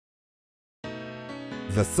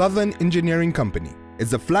The Southern Engineering Company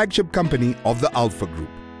is the flagship company of the Alpha Group,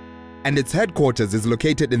 and its headquarters is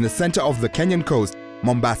located in the center of the Kenyan coast,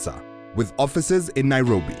 Mombasa, with offices in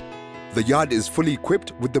Nairobi. The yard is fully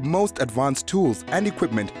equipped with the most advanced tools and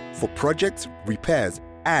equipment for projects, repairs,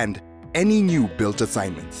 and any new built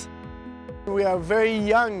assignments. We are very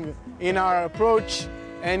young in our approach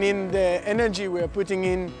and in the energy we are putting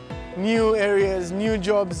in new areas, new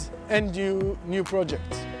jobs, and new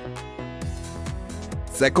projects.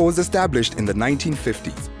 SECO was established in the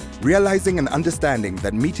 1950s, realizing and understanding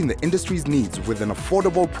that meeting the industry's needs with an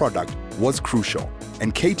affordable product was crucial,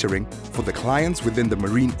 and catering for the clients within the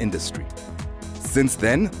marine industry. Since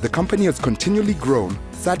then, the company has continually grown,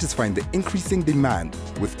 satisfying the increasing demand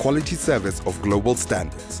with quality service of global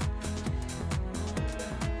standards.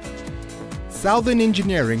 Southern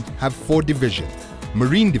Engineering have 4 divisions: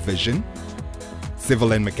 Marine Division,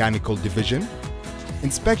 Civil and Mechanical Division,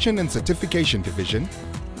 Inspection and Certification Division,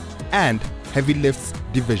 and Heavy Lifts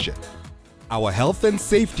Division. Our Health and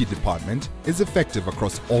Safety Department is effective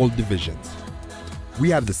across all divisions. We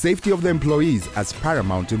have the safety of the employees as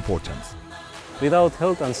paramount importance. Without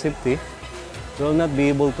health and safety, we will not be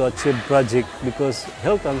able to achieve project, because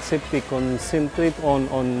health and safety concentrate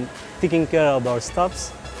on taking care of our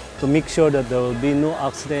staffs to make sure that there will be no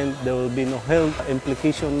accident, there will be no health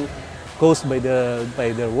implication caused by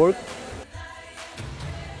their work.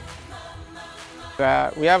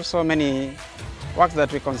 We have so many works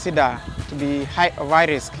that we consider to be high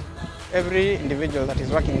risk. Every individual that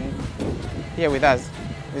is working here with us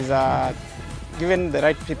is given the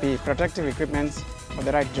right PPE, protective equipment, for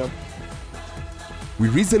the right job. We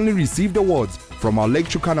recently received awards from our Lake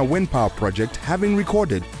Turkana Wind Power project, having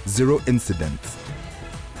recorded 0 incidents.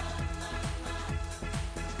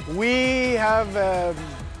 We have a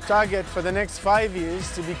target for the next 5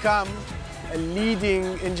 years to become a leading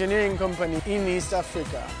engineering company in East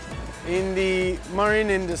Africa in the marine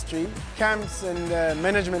industry, camps and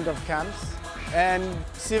management of camps, and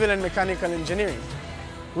civil and mechanical engineering.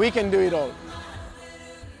 We can do it all.